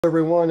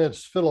Everyone,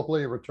 it's Philip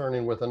Lee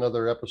returning with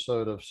another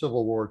episode of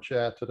Civil War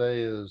Chat.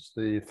 Today is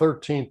the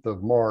 13th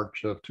of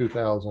March of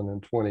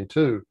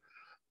 2022.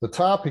 The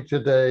topic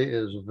today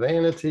is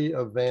Vanity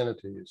of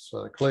Vanities.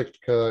 Click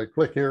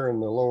here in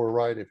the lower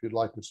right if you'd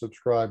like to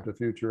subscribe to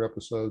future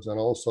episodes, and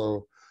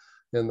also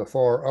in the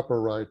far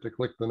upper right to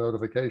click the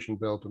notification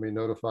bell to be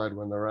notified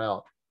when they're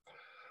out.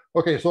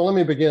 Okay, so let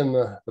me begin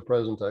the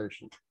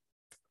presentation.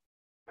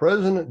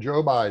 President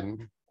Joe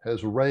Biden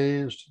has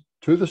raised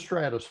to the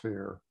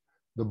stratosphere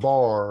the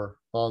bar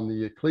on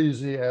the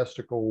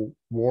ecclesiastical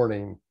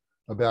warning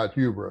about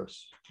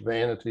hubris,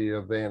 vanity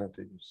of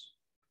vanities.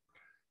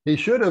 He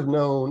should have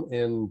known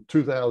in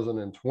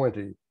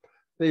 2020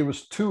 that he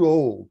was too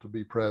old to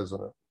be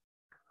president.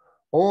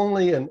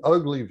 Only an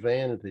ugly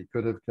vanity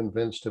could have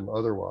convinced him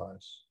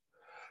otherwise.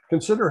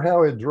 Consider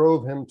how it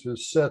drove him to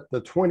set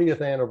the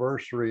 20th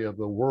anniversary of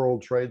the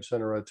World Trade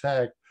Center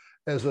attack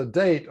as a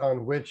date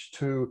on which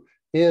to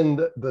end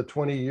the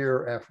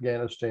 20-year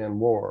Afghanistan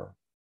War.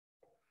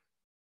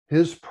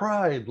 His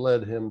pride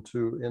led him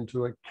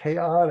into a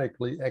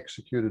chaotically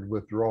executed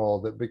withdrawal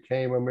that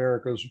became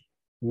America's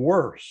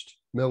worst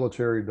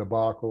military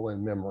debacle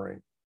in memory.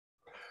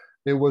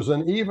 It was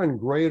an even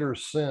greater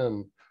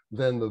sin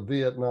than the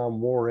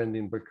Vietnam War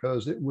ending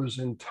because it was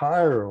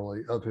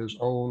entirely of his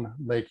own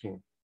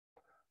making.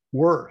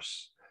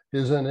 Worse,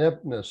 his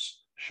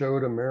ineptness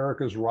showed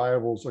America's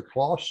rivals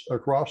across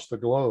the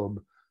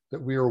globe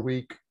that we are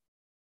weak,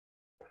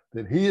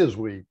 that he is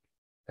weak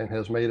and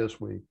has made us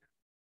weak,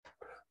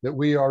 that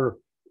we are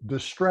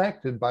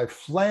distracted by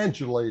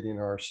flagellating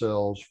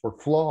ourselves for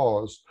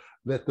flaws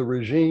that the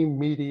regime,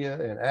 media,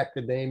 and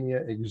academia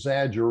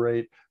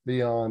exaggerate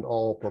beyond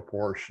all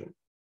proportion.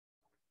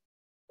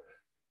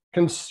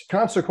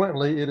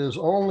 Consequently, it is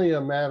only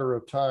a matter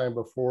of time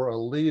before a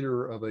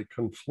leader of a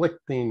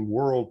conflicting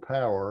world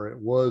power, it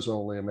was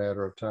only a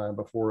matter of time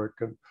before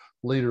a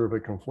leader of a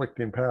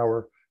conflicting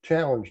power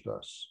challenged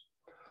us.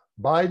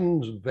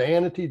 Biden's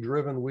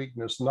vanity-driven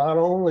weakness not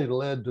only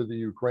led to the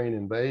Ukraine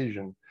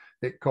invasion,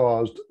 it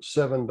caused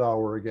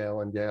 $7 a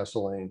gallon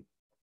gasoline.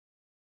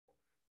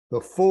 The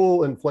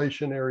full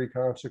inflationary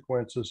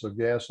consequences of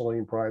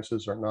gasoline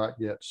prices are not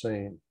yet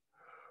seen.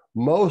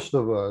 Most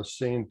of us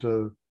seem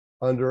to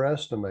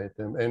underestimate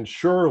them, and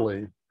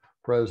surely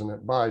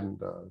President Biden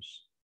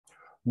does.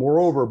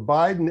 Moreover,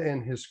 Biden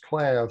and his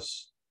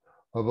class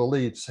of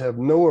elites have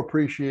no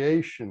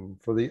appreciation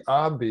for the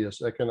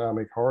obvious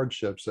economic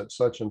hardships that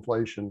such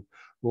inflation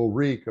will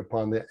wreak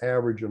upon the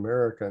average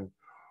American.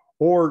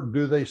 Or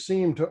do they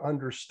seem to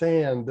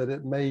understand that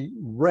it may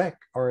wreck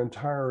our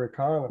entire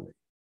economy?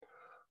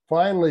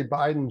 Finally,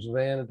 Biden's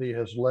vanity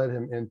has led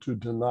him into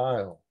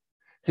denial.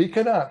 He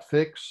cannot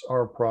fix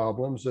our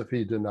problems if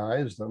he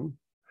denies them.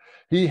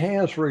 He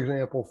has, for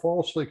example,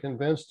 falsely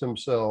convinced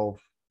himself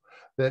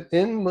that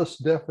endless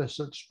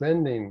deficit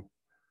spending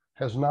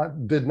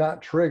did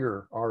not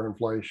trigger our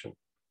inflation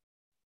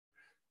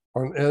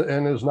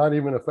and is not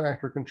even a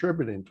factor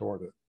contributing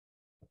toward it.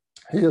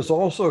 He has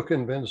also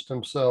convinced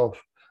himself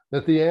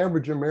that the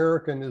average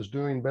American is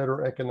doing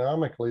better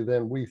economically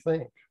than we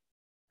think.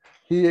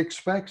 He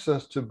expects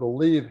us to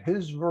believe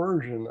his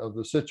version of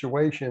the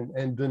situation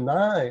and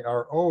deny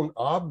our own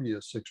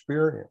obvious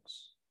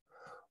experience.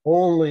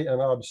 Only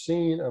an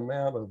obscene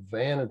amount of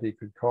vanity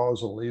could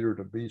cause a leader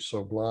to be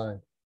so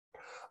blind.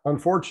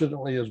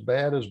 Unfortunately, as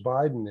bad as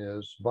Biden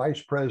is,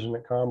 Vice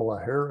President Kamala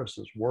Harris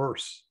is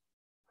worse.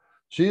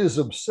 She is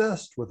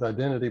obsessed with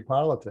identity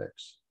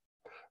politics.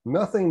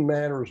 Nothing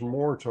matters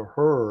more to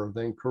her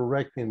than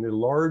correcting the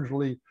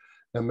largely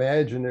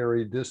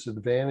imaginary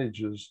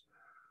disadvantages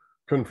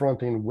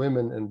confronting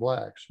women and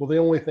Blacks. Well, the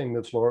only thing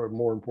that's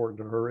more important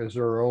to her is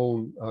her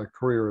own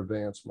career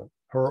advancement,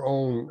 her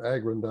own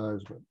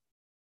aggrandizement.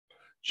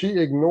 She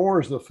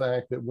ignores the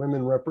fact that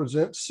women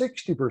represent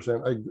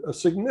 60%, a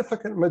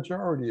significant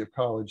majority of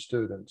college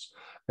students,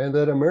 and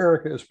that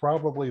America is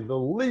probably the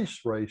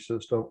least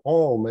racist of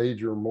all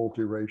major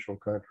multiracial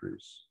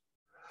countries.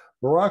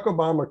 Barack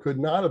Obama could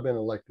not have been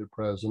elected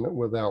president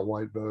without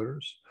white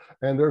voters,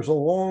 and there's a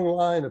long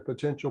line of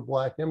potential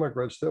Black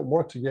immigrants that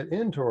want to get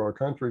into our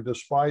country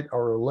despite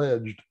our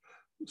alleged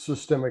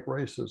systemic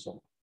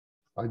racism.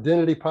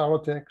 Identity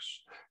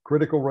politics,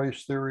 critical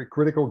race theory,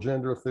 critical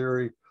gender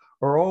theory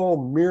are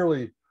all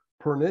merely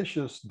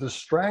pernicious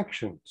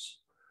distractions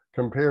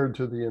compared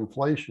to the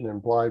inflation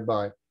implied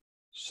by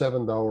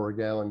 $7 a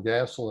gallon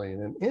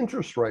gasoline and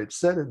interest rates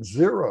set at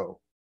 0.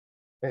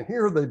 And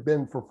here they've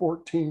been for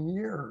 14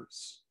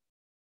 years.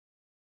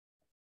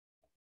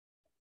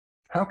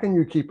 How can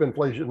you keep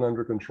inflation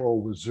under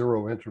control with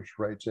 0 interest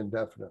rates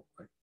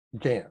indefinitely? You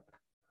can't.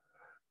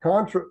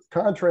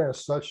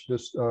 Contrast such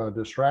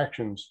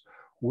distractions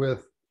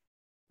with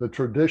the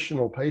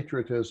traditional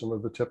patriotism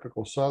of the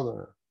typical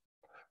Southerner.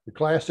 The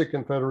classic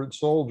Confederate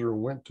soldier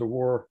went to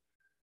war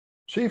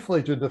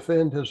chiefly to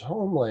defend his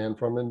homeland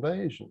from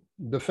invasion.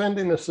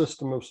 Defending a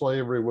system of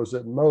slavery was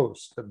at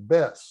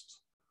best,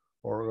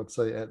 or let's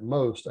say at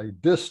most, a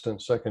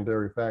distant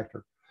secondary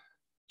factor.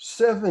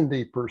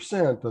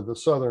 70% of the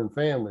Southern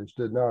families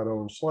did not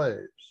own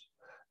slaves.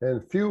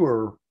 and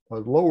a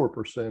lower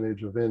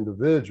percentage of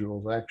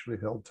individuals actually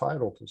held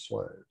title to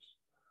slaves,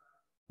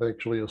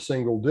 actually a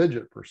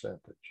single-digit percentage.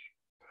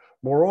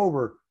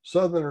 Moreover,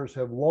 Southerners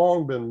have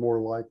long been more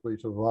likely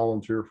to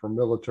volunteer for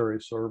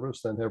military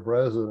service than have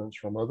residents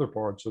from other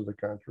parts of the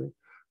country.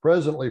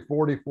 Presently,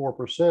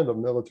 44% of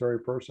military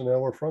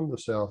personnel are from the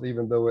South,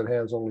 even though it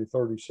has only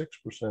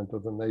 36%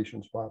 of the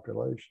nation's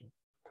population.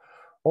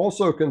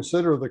 Also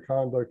consider the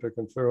conduct of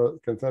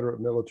Confederate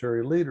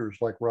military leaders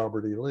like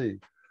Robert E. Lee.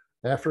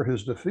 After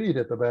his defeat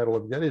at the Battle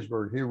of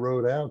Gettysburg, he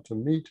rode out to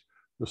meet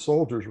the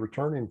soldiers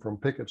returning from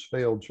Pickett's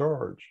failed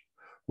charge,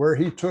 where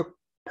he took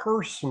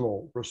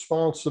personal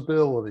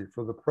responsibility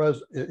for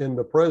in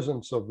the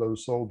presence of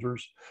those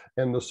soldiers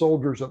and the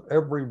soldiers of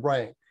every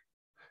rank.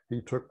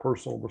 He took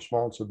personal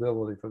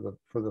responsibility for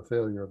the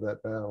failure of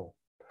that battle.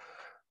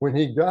 When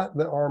he got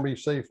the Army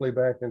safely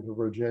back into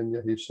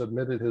Virginia, he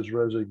submitted his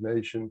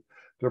resignation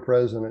to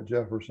President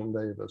Jefferson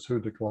Davis, who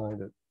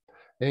declined it.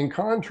 In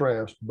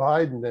contrast,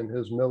 Biden and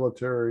his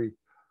military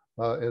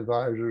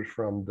advisors,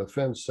 from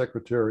Defense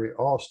Secretary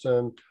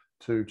Austin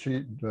to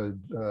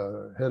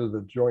head of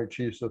the Joint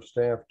Chiefs of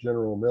Staff,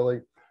 General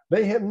Milley,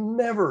 they have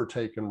never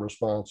taken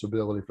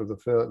responsibility for the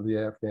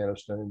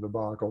Afghanistan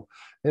debacle.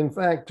 In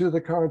fact, to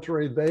the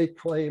contrary, they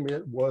claim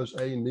it was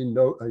a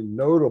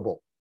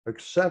notable,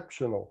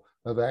 exceptional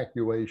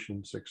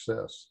evacuation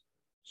success.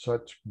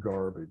 Such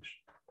garbage.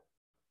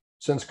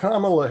 Since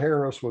Kamala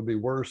Harris would be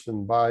worse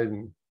than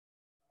Biden,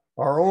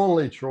 our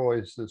only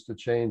choice is to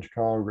change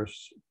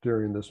Congress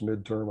during this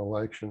midterm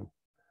election.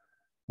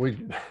 We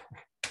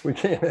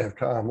can't have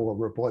Kamala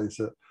replace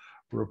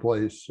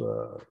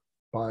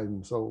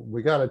Biden, so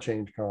we got to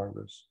change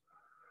Congress.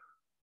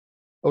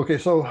 Okay,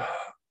 so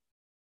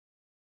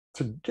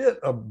to get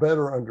a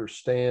better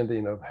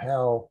understanding of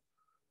how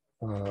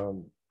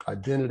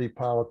identity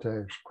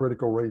politics,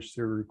 critical race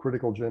theory,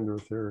 critical gender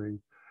theory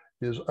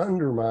is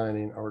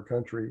undermining our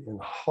country and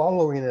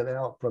hollowing it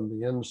out from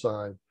the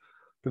inside,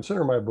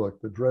 consider my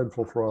book, The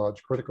Dreadful Frauds,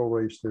 Critical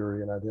Race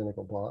Theory and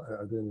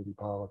Identity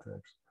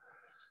Politics.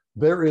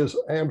 There is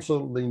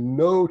absolutely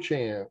no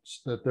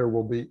chance that there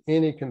will be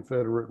any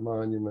Confederate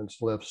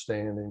monuments left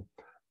standing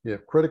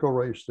if critical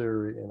race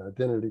theory and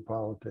identity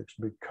politics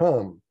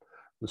become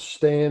the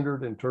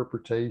standard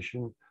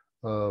interpretation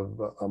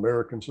of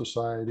American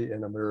society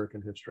and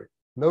American history.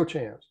 No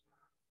chance.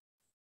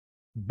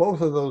 Both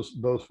of those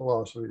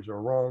philosophies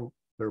are wrong.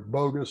 They're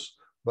bogus,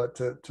 but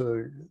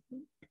to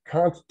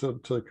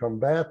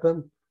combat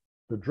them,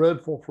 The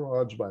Dreadful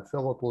Frauds by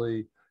Philip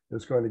Lee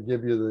is going to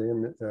give you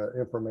the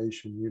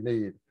information you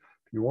need.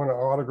 If you want an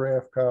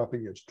autographed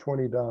copy, it's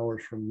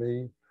 $20 from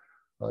me.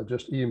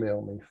 Just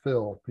email me,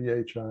 Phil,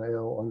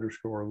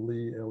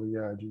 PHIL_Lee,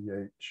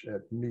 LEIGH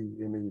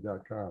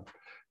 @me.com.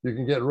 You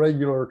can get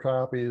regular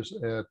copies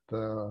at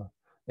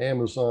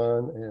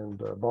Amazon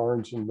and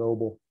Barnes and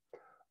Noble.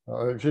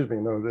 Excuse me,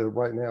 no,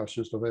 right now it's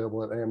just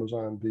available at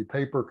Amazon. The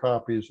paper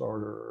copies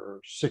are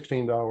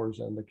 $16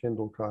 and the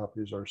Kindle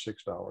copies are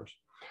 $6.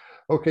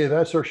 Okay,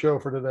 that's our show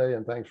for today,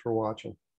 and thanks for watching.